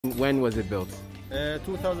When was it built?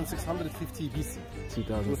 2650 BC.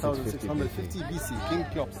 2650 BC, King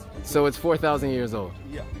Cheops. So it's 4,000 years old?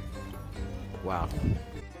 Yeah. Wow.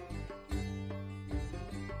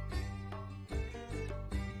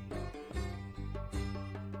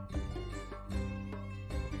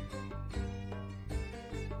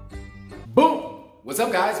 Boom! What's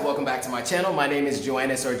up, guys? Welcome back to my channel. My name is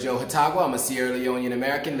Joannis or Joe Hatagwa. I'm a Sierra Leonean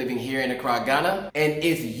American living here in Accra, Ghana. And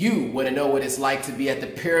if you want to know what it's like to be at the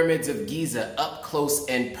Pyramids of Giza up close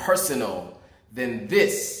and personal, then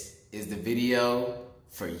this is the video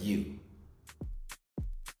for you.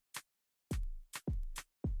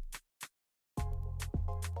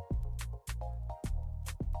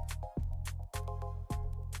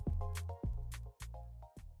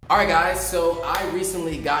 Alright guys, so I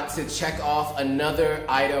recently got to check off another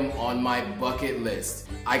item on my bucket list.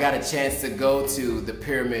 I got a chance to go to the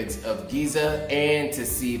Pyramids of Giza and to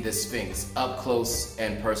see the Sphinx up close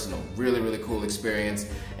and personal. Really, really cool experience,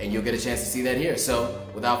 and you'll get a chance to see that here. So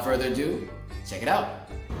without further ado, check it out.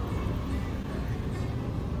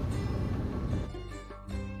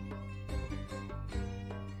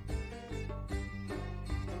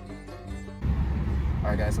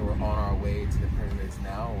 Alright guys, so we're on our way to the pyramids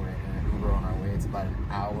now. We're in an Uber on our way. It's about an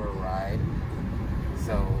hour ride.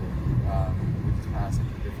 So we just passed a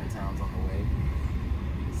few different towns on the way.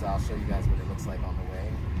 So I'll show you guys what it looks like on the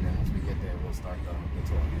way. And then once we get there, we'll start the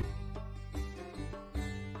tour.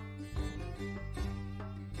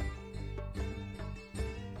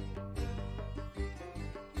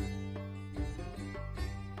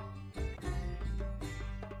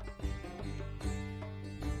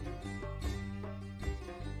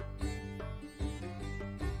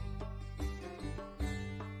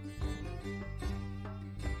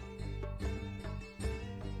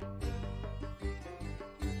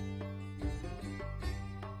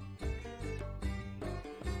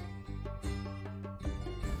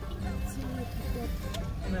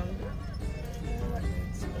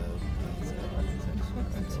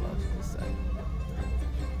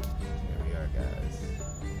 Here we are, guys.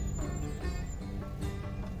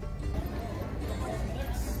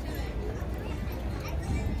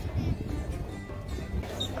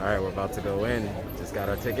 All right, we're about to go in. Just got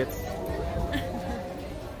our tickets.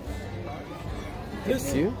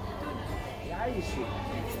 It's you.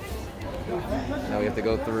 Now we have to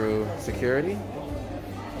go through security.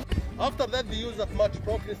 After that, they use that much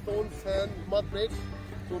broken stones and mud bricks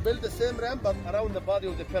to build the same ramp but around the body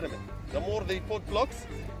of the pyramid. The more they put blocks,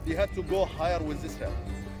 they had to go higher with this ramp.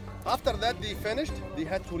 After that, they finished. They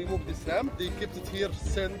had to remove this ramp. They kept it here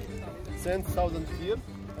since thousands of years,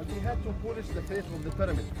 and they had to polish the face of the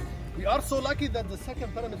pyramid. We are so lucky that the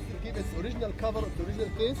second pyramid still gave its original cover, its original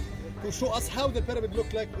face, to show us how the pyramid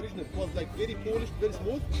looked like original. It was like very polished, very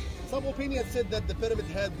smooth. Some opinions said that the pyramid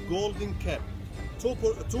had golden cap to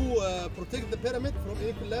protect the pyramid from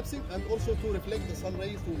any collapsing, and also to reflect the sun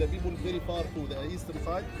rays to the people very far to the eastern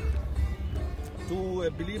side,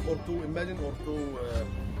 to believe or to imagine or to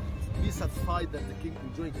be satisfied that the king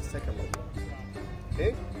enjoying his second life.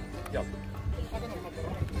 Okay? Yeah.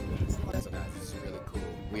 So guys, this is really cool.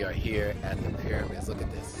 We are here at the pyramids. Look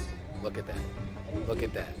at this. Look at that. Look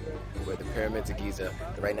at that. We're at the Pyramids of Giza.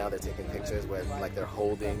 Right now they're taking pictures where like they're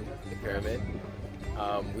holding the pyramid.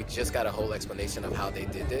 We just got a whole explanation of how they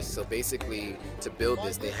did this. So basically, to build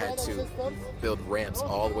this, they had to build ramps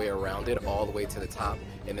all the way around it, all the way to the top,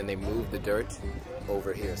 and then they moved the dirt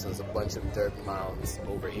over here. So there's a bunch of dirt mounds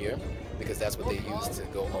over here, because that's what they used to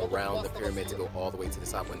go around the pyramid to go all the way to the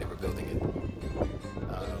top when they were building it.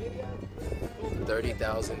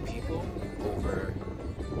 30,000 people over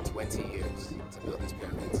 20 years to build these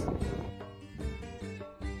pyramids.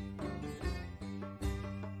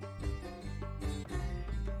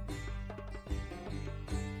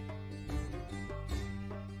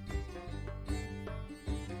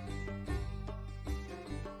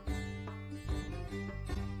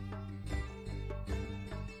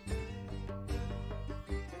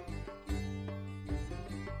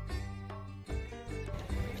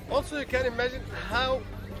 Also, you can imagine how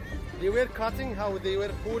they were cutting, how they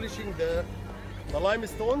were polishing the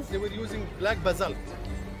limestones. They were using black basalt.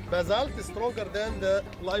 Basalt is stronger than the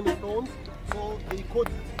limestone, so they could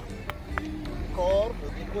carve,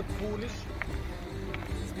 they could polish,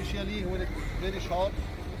 especially when it's very sharp.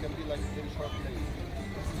 It can be like very sharp.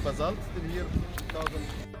 This is basalt, still here, 2000.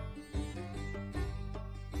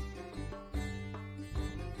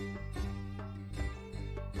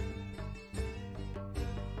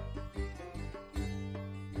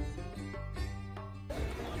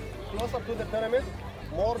 Close up to the pyramid,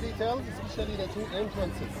 more details, especially the two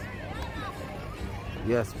entrances.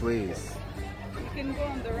 Yes, please. can go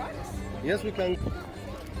on the rocks? Yes, we can.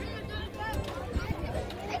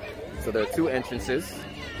 So there are two entrances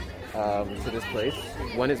to this place.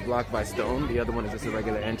 One is blocked by stone, the other one is just a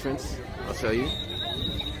regular entrance. I'll show you.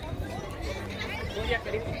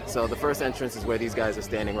 So the first entrance is where these guys are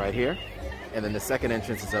standing right here, and then the second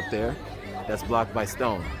entrance is up there. That's blocked by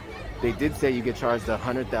stone. They did say you get charged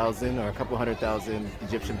 100,000 or a couple 100,000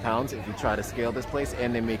 Egyptian pounds if you try to scale this place,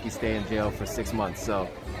 and they make you stay in jail for 6 months, so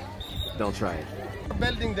don't try it.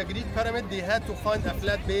 Building the Greek pyramid, they had to find a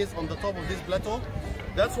flat base on the top of this plateau.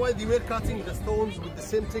 That's why they were cutting the stones with the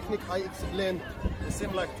same technique I explained, the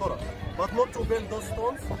same like Torah. But not to build those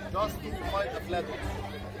stones, just to find a flat base.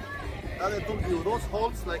 As I told you, those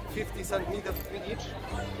holes like 50 centimeters each.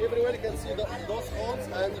 Everywhere you can see those holes,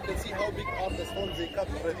 and you can see how big are the stones they cut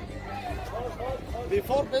already.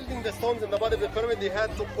 Before building the stones in the body of the pyramid, they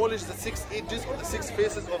had to polish the 6 edges or the 6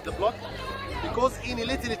 faces of the block, because any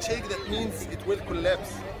little shake, that means it will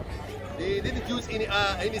collapse. They didn't use any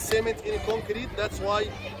cement, any concrete. That's why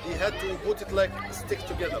they had to put it like stick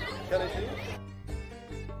together. Can I see?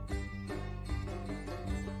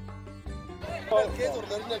 The case or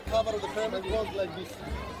the original cover of the pyramid was like this.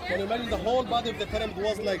 Can you imagine the whole body of the pyramid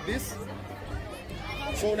was like this?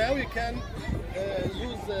 So now you can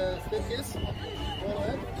use the staircase. Go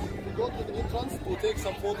ahead. You go to the entrance to take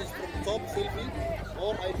some photos from the top, selfie,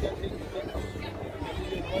 or I can help you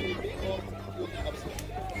take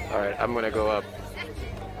All right, I'm gonna go up.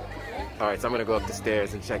 All right, so I'm gonna go up the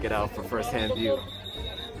stairs and check it out for first-hand view.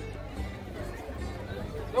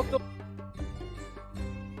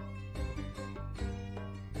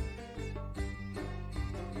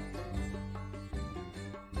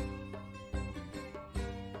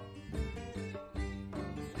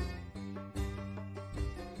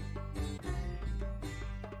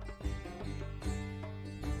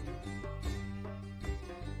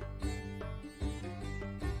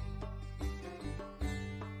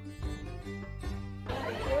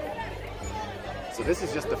 So this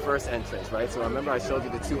is just the first entrance, right? So remember I showed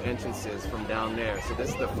you the two entrances from down there. So this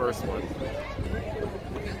is the first one,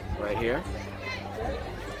 right here.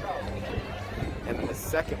 And then the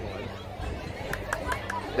second one,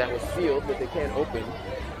 that was sealed, but they can't open,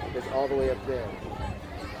 is all the way up there.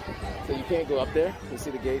 So you can't go up there. You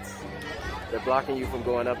see the gates? They're blocking you from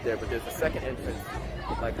going up there, but there's a second entrance,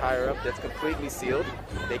 like higher up, that's completely sealed.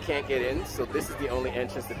 They can't get in, so this is the only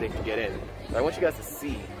entrance that they can get in. So I want you guys to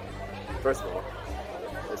see, first of all,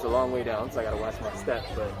 it's a long way down, so I gotta watch my step,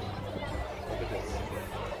 but look at this.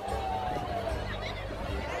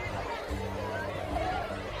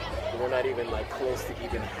 We're not even like close to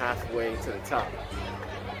even halfway to the top.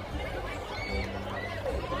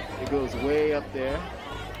 It goes way up there.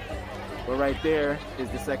 But right there is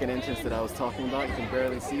the second entrance that I was talking about. You can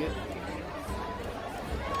barely see it.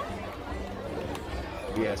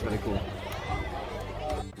 Yeah, it's really cool.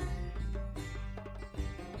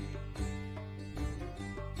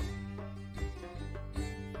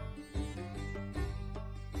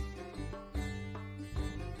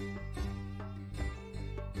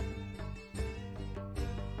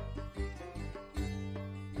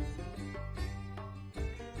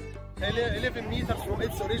 And 11 meters from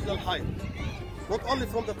its original height. Not only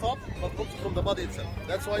from the top, but also from the body itself.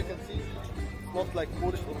 That's why you can see it's not like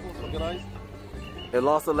polished or organized. It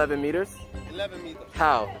lost 11 meters? 11 meters.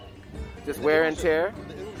 How? Just the wear erosion, and tear?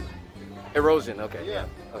 The erosion. Okay. Yeah.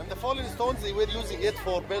 Okay. And the fallen stones, they were using it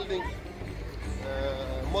for building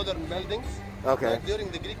modern buildings. Okay. Like during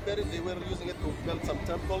the Greek period, they were using it to build some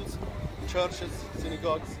temples, churches,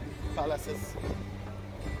 synagogues, palaces.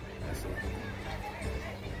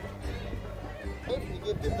 He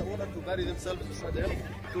gave them the order to bury themselves beside him,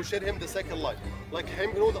 to share him the second life. Like him,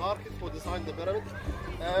 you know, the architect who designed the pyramid,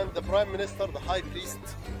 and the prime minister, the high priest.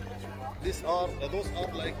 Those are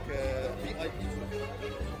like VIP.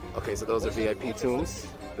 Okay, so those are VIP tombs.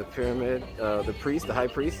 The pyramid, the priest, the high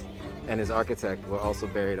priest, and his architect were also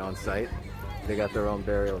buried on site. They got their own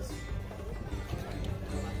burials.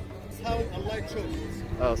 It's how a light shows.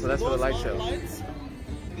 Oh, so that's for the light show. Lights,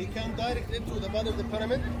 they can direct into the body of the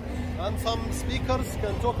pyramid, and some speakers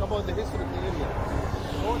can talk about the history of the area.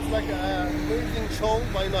 So it's like a amazing show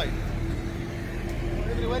by night.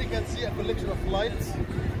 Everywhere you can see a collection of lights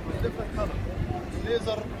with different colors.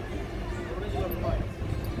 Laser, original lights.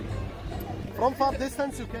 From far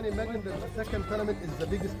distance, you can imagine that the second pyramid is the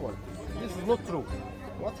biggest one. This is not true.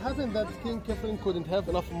 What happened that King Kefren couldn't have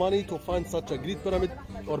enough money to find such a great pyramid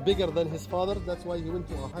or bigger than his father. That's why he went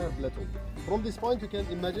to a higher plateau. From this point, you can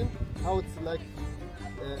imagine how it's like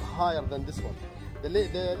higher than this one. The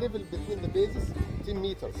level between the bases, 10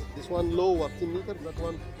 meters. This one lower 10 meters, that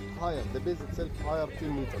one higher. The base itself higher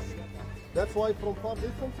 10 meters. That's why from far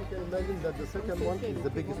distance you can imagine that the second one is the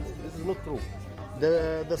biggest. This is not true.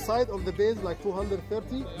 The side of the base like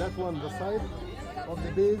 230, that one, the side of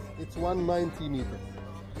the base, it's 190 meters.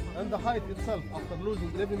 And the height itself, after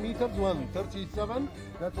losing 11 meters, 137,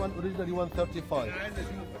 that one originally 135.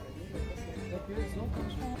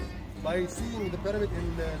 By seeing the pyramid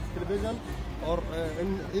in television or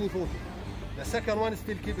in any photo. The second one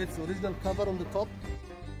still keep its original cover on the top.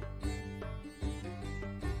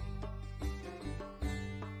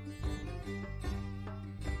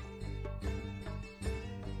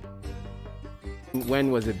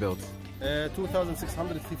 When was it built?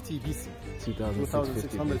 2650 BC.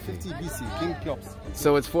 2650 BC, King Cheops.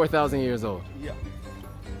 So it's 4,000 years old? Yeah.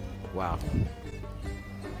 Wow.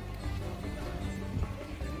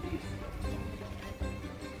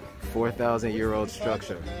 $4,000-year-old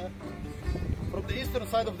structure. From the eastern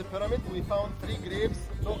side of the pyramid, we found 3 graves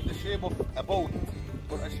took the shape of a boat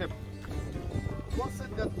or a ship. It was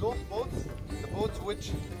said that those boats, the boats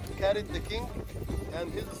which carried the king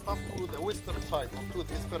and his stuff to the western side of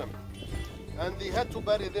this pyramid. And they had to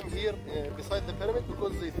bury them here beside the pyramid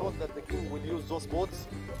because they thought that the king would use those boats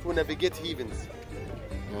to navigate heavens.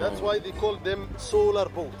 That's why they called them solar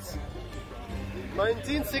boats.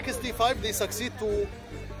 1965, they succeed to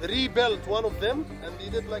rebuild one of them, and they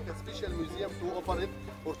did like a special museum to offer it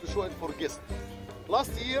or to show it for guests.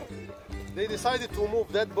 Last year, they decided to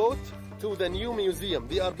move that boat to the new museum.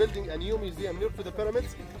 They are building a new museum near to the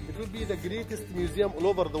pyramids. It will be the greatest museum all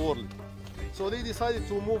over the world. So they decided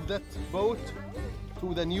to move that boat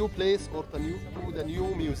to the new place or to the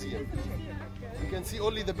new museum. You can see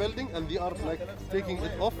only the building, and they are like taking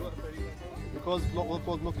it off because it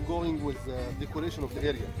was not going with the decoration of the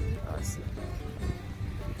area. I see.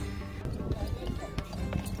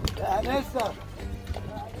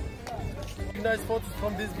 Nice photos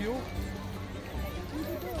from this view.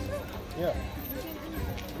 Yeah.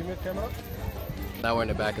 Give me a camera. Now we're in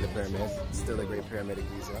the back of the pyramid. Still a great pyramid of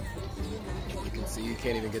Giza. You can see you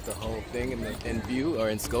can't even get the whole thing in view or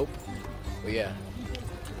in scope. But yeah.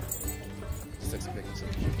 Just took some pictures.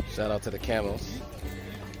 Shout out to the camels.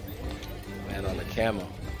 Man on the camel.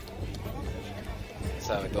 That's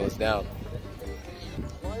how it goes down.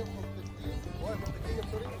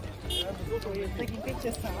 Taking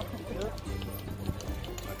pictures now.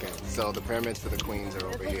 Okay, so the pyramids for the queens are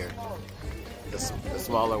over here. The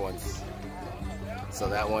smaller ones. So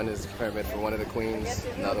that one is a pyramid for one of the queens,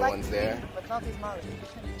 another one's there. But not his mother.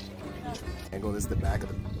 And this is the back of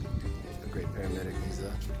the Great Pyramid of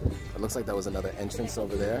Giza. It looks like that was another entrance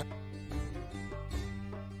over there.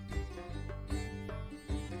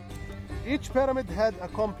 Each pyramid had a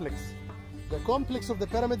complex. The complex of the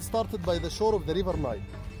pyramid started by the shore of the river Nile.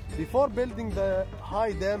 Before building the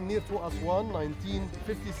high dam near to Aswan,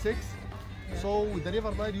 1956, so the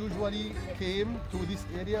river Nile usually came to this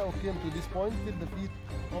area or came to this point till the feet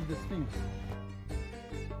of the Sphinx.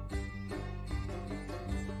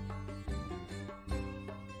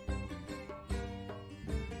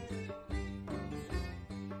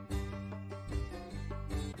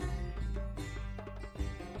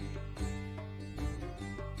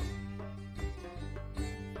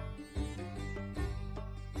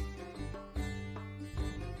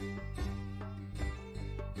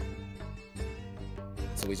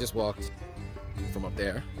 So we just walked from up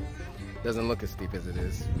there. Doesn't look as steep as it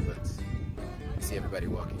is, but you see everybody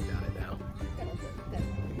walking down it now.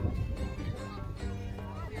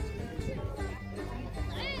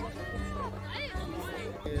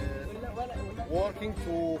 Working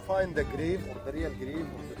to find the grave or the real grave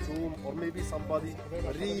or the tomb, or maybe somebody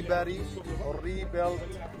reburied or rebuilt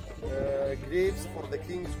graves for the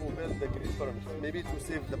kings who built the great pyramids, maybe to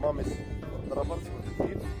save the mummies, the robbers or the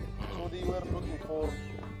thieves. So they were looking for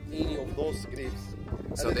any of those graves.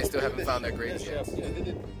 So they still haven't found their graves yet? Yes, they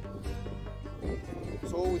didn't.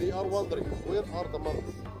 So they are wondering, where are the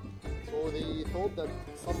mummies? So they thought that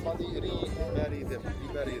somebody rebury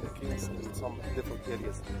the kings in some different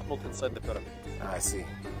areas, not inside the pyramid. I see.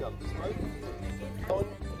 Yeah, this right. Found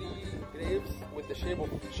 3 graves with the shape of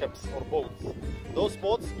ships or boats. Those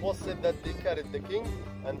boats was said that they carried the king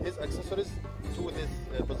and his accessories to this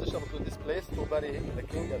position, to this place to bury the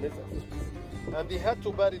king and his accessories. And they had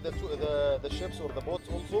to bury the ships or the boats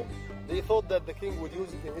also. They thought that the king would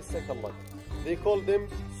use it in his second life. They called them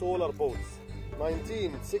solar boats.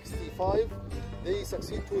 1965, they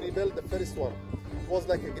succeed to rebuild the first one. It was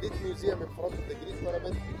like a great museum in front of the Great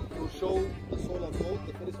Pyramid to show the solar boat,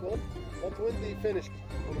 the first one. But when they finished,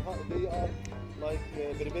 they are like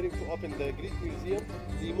preparing to open the Great Museum,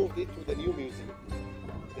 they moved it to the new museum,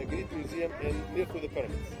 the Great Museum near to the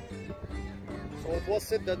pyramids. So it was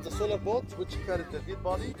said that the solar boat, which carried the dead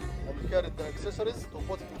body and carried the accessories, to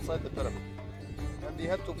put it inside the pyramid. And they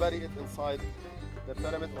had to bury it inside the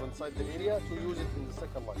pyramid or inside the area to use it in the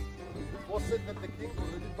second life. It was said that the king or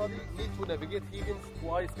the dead body need to navigate heavens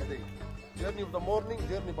twice a day. Journey of the morning,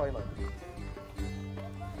 journey by night.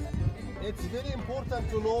 It's very important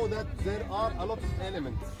to know that there are a lot of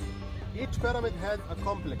elements. Each pyramid had a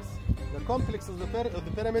complex. The complex of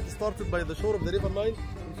the pyramid started by the shore of the river Nile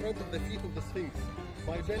in front of the feet of the Sphinx,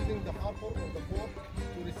 by building the harbor or the port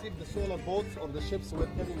to receive the solar boats or the ships who were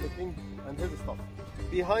carrying the king and his stuff.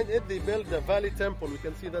 Behind it, they built the Valley Temple. We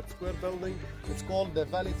can see that square building. It's called the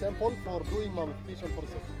Valley Temple for doing mummification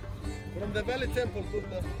process. From the Valley Temple till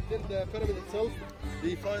the pyramid itself,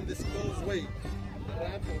 they find this causeway. The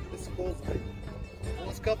ramp of this causeway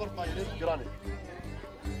was covered by red granite.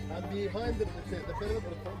 And behind the pyramid,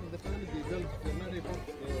 or in front of the pyramid, they built the funerary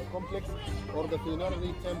complex or the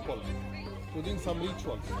funerary temple to do some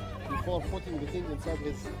rituals before putting the king inside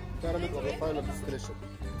his pyramid of the final destination.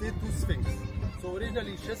 They do Sphinx. So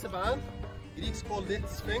originally Shesban, Greeks called it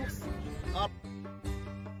Sphinx.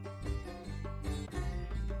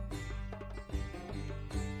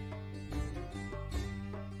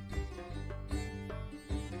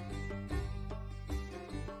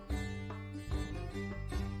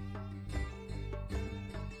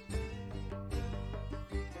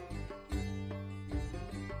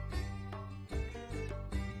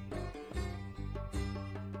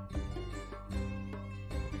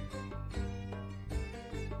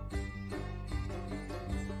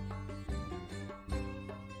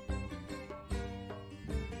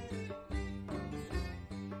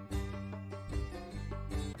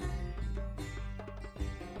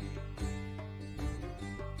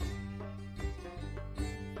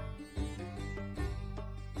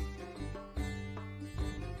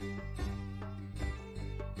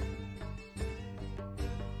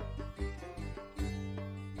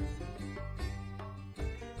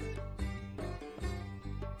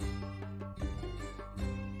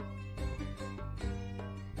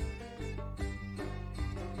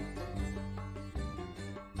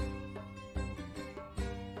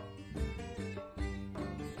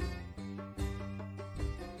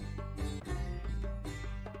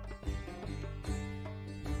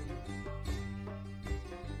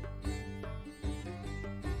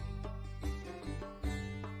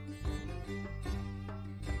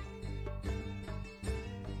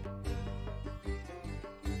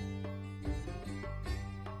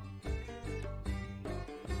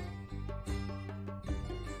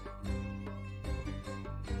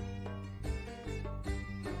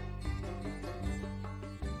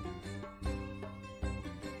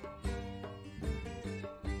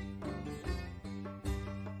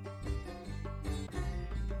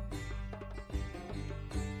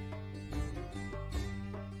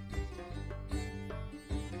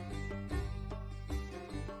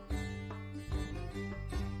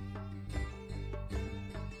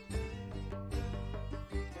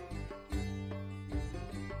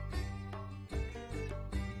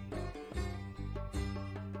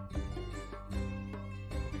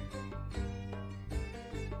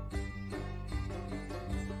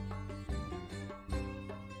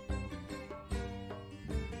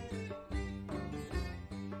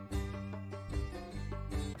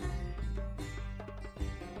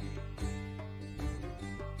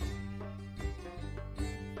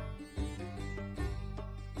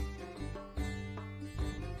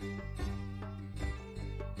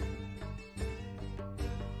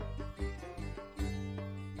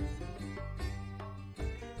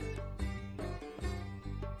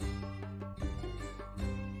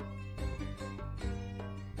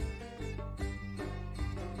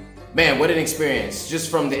 Man, what an experience. Just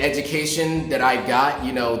from the education that I got,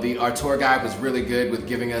 you know, our tour guide was really good with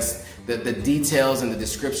giving us the details and the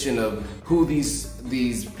description of who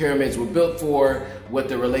these pyramids were built for, what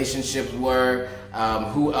the relationships were,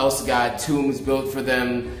 who else got tombs built for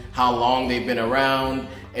them, how long they've been around,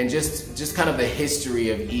 and just kind of the history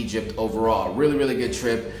of Egypt overall. Really, really good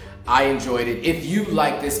trip. I enjoyed it. If you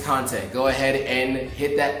like this content, go ahead and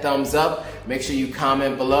hit that thumbs up. Make sure you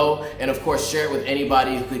comment below, and of course share it with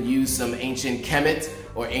anybody who could use some ancient Kemet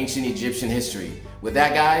or ancient Egyptian history. With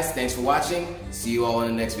that, guys, thanks for watching. See you all in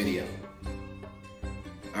the next video.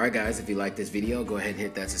 Alright guys, if you like this video, go ahead and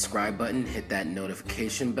hit that subscribe button, hit that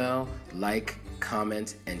notification bell, like,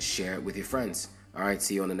 comment, and share it with your friends. Alright,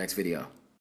 see you on the next video.